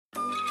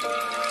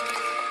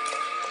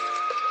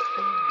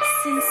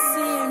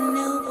Sincere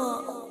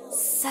noble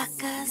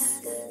suckers.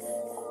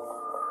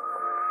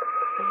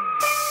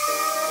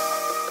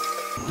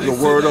 Yo,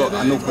 word up,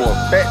 I know for a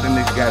fact the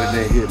nigga got it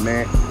that hit,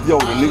 man. Yo,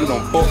 the nigga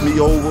done fucked me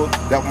over.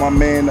 That was my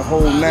man the whole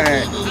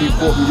nine. He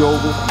fucked me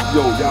over.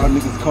 Yo, y'all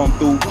niggas come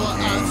through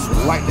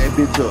and light that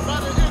bitch up.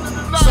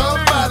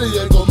 Somebody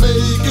ain't gon'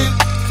 make it.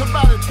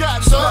 Somebody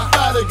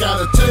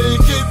gotta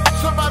take it.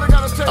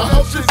 I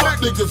hope you fuck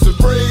niggas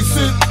embrace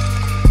it.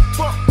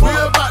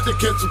 We're about to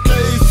catch some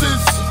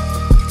cases.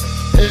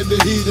 In the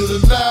heat of the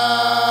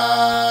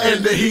night.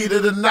 In the heat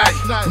of the night.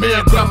 Me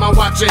and grandma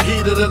watching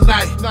heat of the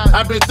night.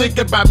 I've been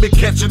thinking about me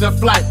catching a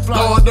flight.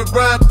 On the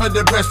run for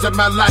the rest of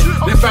my life.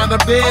 They found him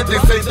dead, they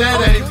say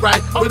that ain't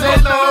right. But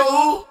they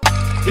know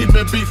he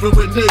been beefing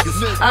with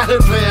niggas. I hear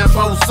playing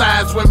both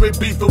sides when we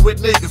beefing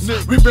with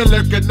niggas. We been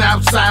lurking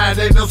outside,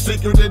 ain't no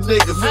secret in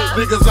niggas.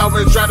 Niggas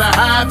always try to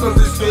hide, but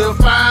we still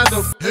find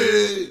them.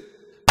 Hey,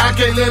 I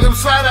can't let him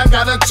slide, I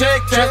gotta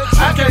check that.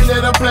 I can't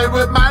let him play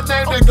with my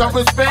name, they gon'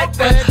 respect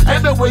that.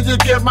 Ain't the way you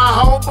get my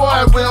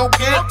homeboy, we don't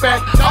get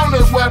back. Only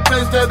one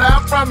place that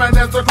I'm from, and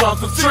that's across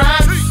the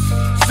tracks.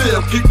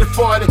 Still keep the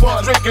 40,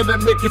 drinking the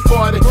Mickey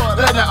 40.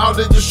 Let her out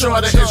in your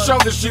shorty and show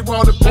that she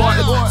want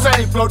important.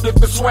 Same flow,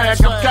 different swag,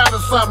 I'm kinda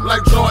something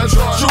like Jordan.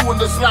 Chewing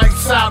the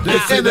lights out, the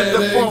end of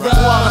the fourth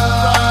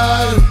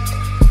quarter.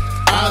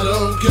 I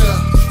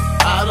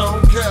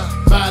don't care,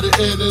 by the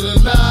end of the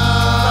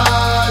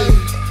night.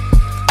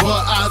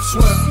 But I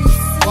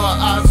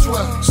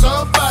swear,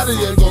 somebody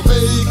ain't gon'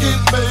 make it.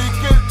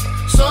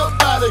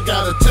 Somebody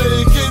gotta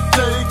take it.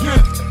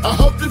 I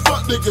hope you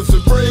fuck niggas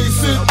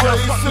embrace it.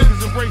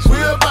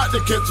 We're about to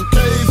catch some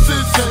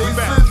cases.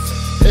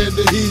 In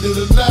the heat of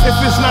the night. If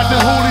it's not the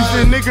hoolies,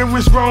 then nigga,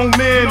 it's grown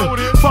men.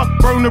 Fuck,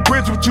 burn the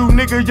bridge with you,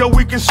 nigga, yo,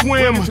 we can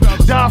swim.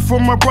 Die for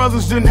my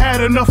brothers, then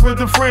had enough of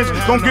the friends.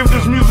 Gon' give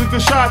this music a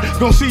shot,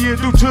 gon' see it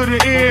through to the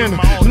end.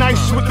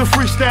 Nice with the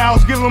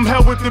freestyles, give them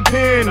hell with the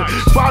pen.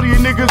 Body of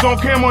niggas on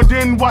camera,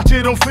 then watch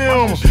it on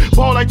film.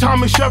 Ball like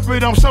Thomas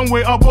Shepard, I'm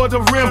somewhere above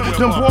the rim.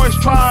 Them boys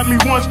tried me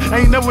once,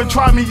 ain't never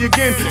tried me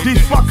again.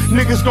 These fuck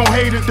niggas gon'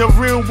 hate it, the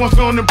real ones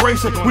gon'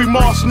 embrace it. We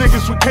Moss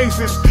niggas with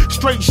cases,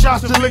 straight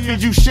shots to liquor,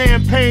 you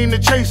champagne to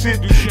chase it.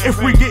 If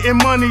we getting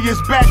money,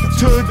 it's back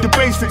to the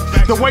basics.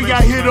 The way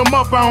I hit him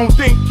up, I don't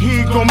think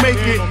he gon'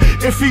 make it.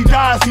 If he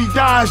dies,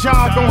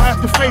 y'all gon'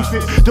 have to face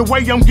it. The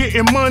way I'm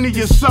getting money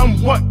is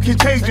somewhat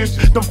contagious.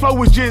 The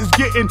flow is just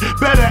getting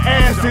better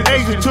as it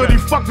ages. To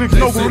these fuck niggas,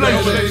 no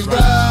relation.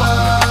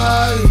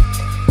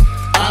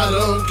 I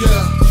don't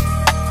care,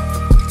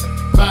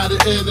 by the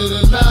end of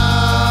the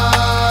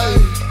night.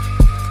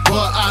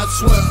 But I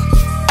swear,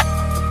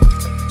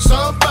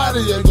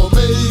 somebody ain't gon'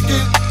 make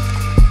it.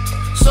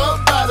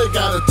 Somebody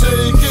gotta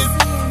take it.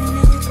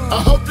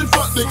 I hope you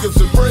fuck niggas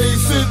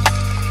embrace it.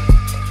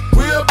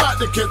 We're about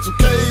to catch some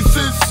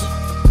cases.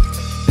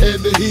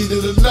 In the heat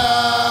of the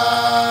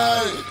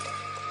night.